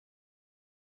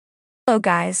Hello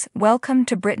guys, welcome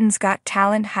to Britain's Got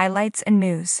Talent highlights and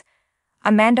news.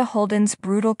 Amanda Holden's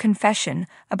brutal confession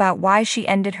about why she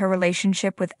ended her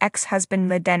relationship with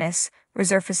ex-husband Dennis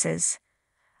resurfaces.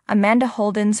 Amanda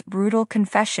Holden's brutal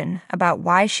confession about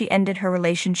why she ended her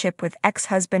relationship with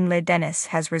ex-husband Dennis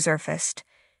has resurfaced.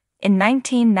 In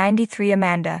 1993,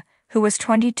 Amanda, who was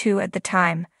 22 at the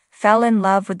time, fell in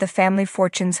love with the Family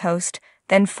Fortunes host,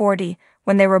 then 40,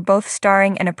 when they were both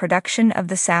starring in a production of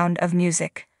The Sound of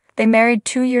Music. They married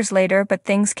 2 years later, but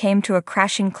things came to a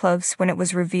crashing close when it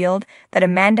was revealed that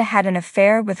Amanda had an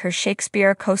affair with her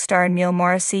Shakespeare co-star Neil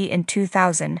Morrissey in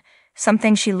 2000,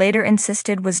 something she later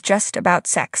insisted was just about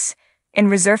sex. In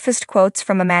resurfaced quotes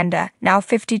from Amanda, now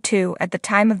 52, at the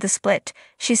time of the split,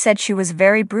 she said she was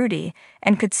very broody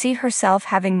and could see herself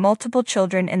having multiple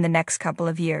children in the next couple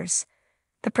of years.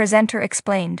 The presenter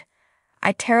explained,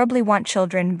 "I terribly want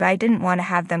children, but I didn't want to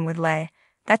have them with Leigh.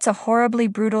 That's a horribly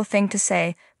brutal thing to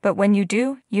say, but when you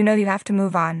do, you know you have to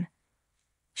move on."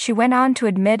 She went on to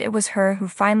admit it was her who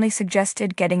finally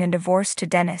suggested getting a divorce to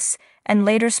Dennis, and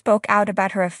later spoke out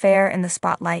about her affair in the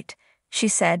spotlight. She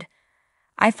said,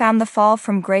 "I found the fall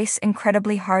from grace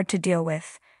incredibly hard to deal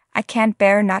with. I can't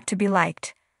bear not to be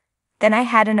liked. Then I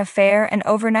had an affair and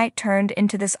overnight turned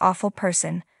into this awful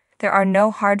person. There are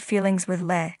no hard feelings with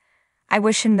Leigh. I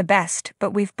wish him the best,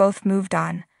 but we've both moved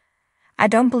on. I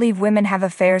don't believe women have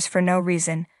affairs for no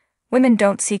reason. Women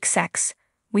don't seek sex.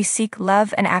 We seek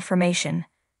love and affirmation."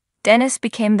 Dennis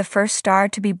became the first star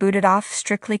to be booted off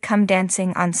Strictly Come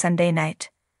Dancing on Sunday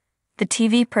night. The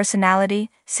TV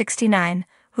personality, 69,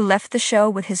 who left the show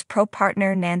with his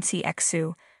pro-partner Nancy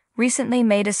Xu, recently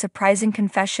made a surprising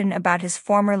confession about his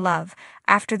former love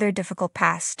after their difficult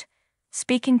past.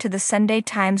 Speaking to the Sunday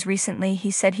Times recently,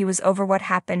 he said he was over what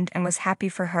happened and was happy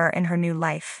for her in her new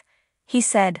life. He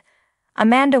said,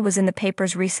 "Amanda was in the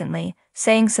papers recently,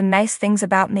 saying some nice things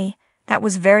about me. That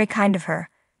was very kind of her.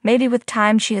 Maybe with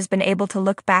time she has been able to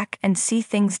look back and see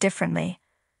things differently.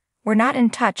 We're not in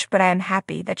touch, but I am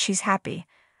happy that she's happy.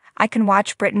 I can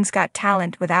watch Britain's Got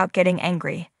Talent without getting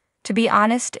angry. To be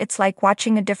honest, it's like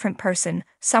watching a different person,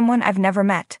 someone I've never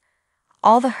met.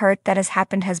 All the hurt that has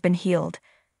happened has been healed."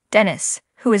 Dennis,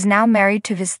 who is now married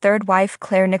to his third wife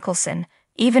Claire Nicholson,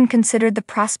 even considered the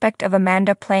prospect of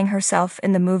Amanda playing herself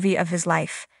in the movie of his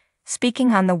life.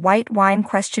 Speaking on the White Wine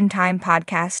Question Time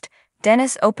podcast,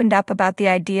 Dennis opened up about the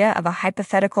idea of a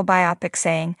hypothetical biopic,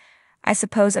 saying, "I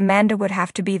suppose Amanda would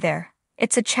have to be there.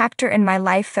 It's a chapter in my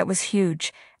life that was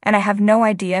huge, and I have no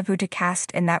idea who to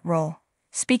cast in that role."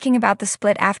 Speaking about the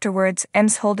split afterwards,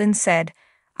 Holden said,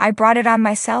 "I brought it on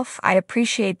myself, I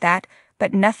appreciate that,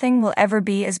 but nothing will ever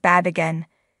be as bad again.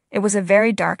 It was a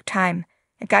very dark time.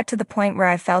 It got to the point where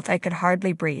I felt I could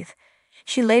hardly breathe."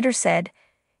 She later said,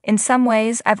 "In some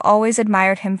ways, I've always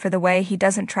admired him for the way he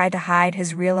doesn't try to hide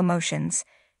his real emotions.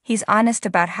 He's honest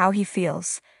about how he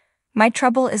feels. My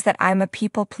trouble is that I'm a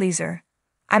people pleaser.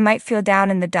 I might feel down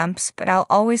in the dumps, but I'll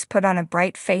always put on a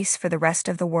bright face for the rest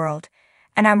of the world.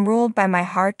 And I'm ruled by my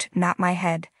heart, not my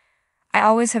head. I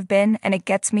always have been, and it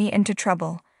gets me into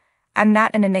trouble. I'm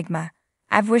not an enigma.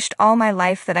 I've wished all my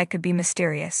life that I could be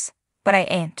mysterious. But I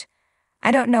ain't. I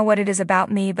don't know what it is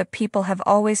about me, but people have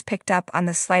always picked up on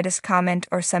the slightest comment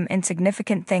or some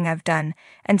insignificant thing I've done,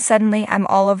 and suddenly I'm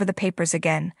all over the papers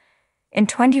again." In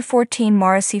 2014,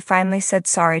 Morrissey finally said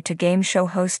sorry to game show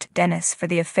host Dennis for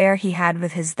the affair he had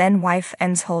with his then-wife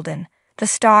Holden. The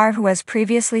star, who has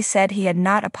previously said he had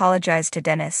not apologized to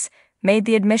Dennis, made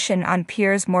the admission on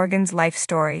Piers Morgan's Life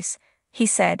Stories. He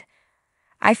said,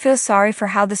 "I feel sorry for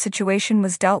how the situation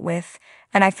was dealt with,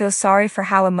 and I feel sorry for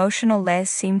how emotional Les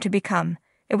seemed to become.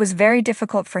 It was very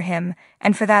difficult for him,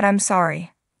 and for that I'm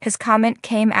sorry." His comment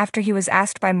came after he was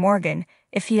asked by Morgan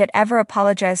if he had ever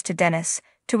apologized to Dennis,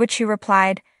 to which he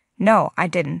replied, "No, I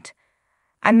didn't.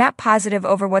 I'm not positive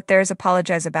over what there is to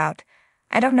apologize about.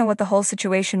 I don't know what the whole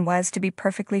situation was, to be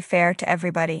perfectly fair to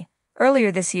everybody."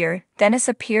 Earlier this year, Dennis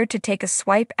appeared to take a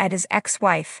swipe at his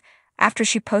ex-wife after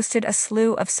she posted a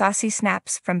slew of saucy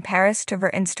snaps from Paris to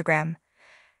her Instagram.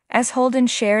 Holden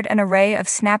shared an array of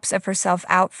snaps of herself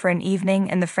out for an evening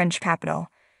in the French capital.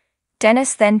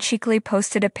 Dennis then cheekily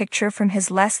posted a picture from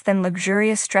his less than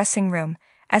luxurious dressing room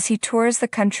as he tours the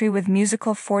country with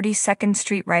musical 42nd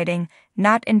Street writing,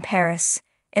 "Not in Paris,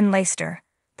 in Leicester."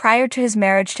 Prior to his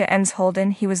marriage to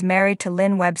Holden, he was married to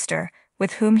Lynn Webster,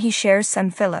 with whom he shares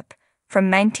son Philip, from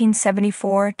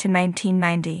 1974 to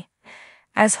 1990.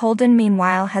 Holden,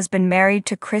 meanwhile, has been married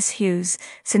to Chris Hughes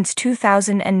since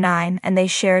 2009, and they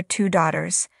share 2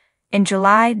 daughters. In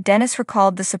July, Dennis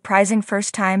recalled the surprising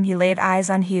first time he laid eyes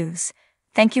on Hughes.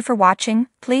 Thank you for watching.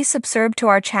 Please subscribe to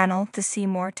our channel to see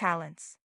more talents.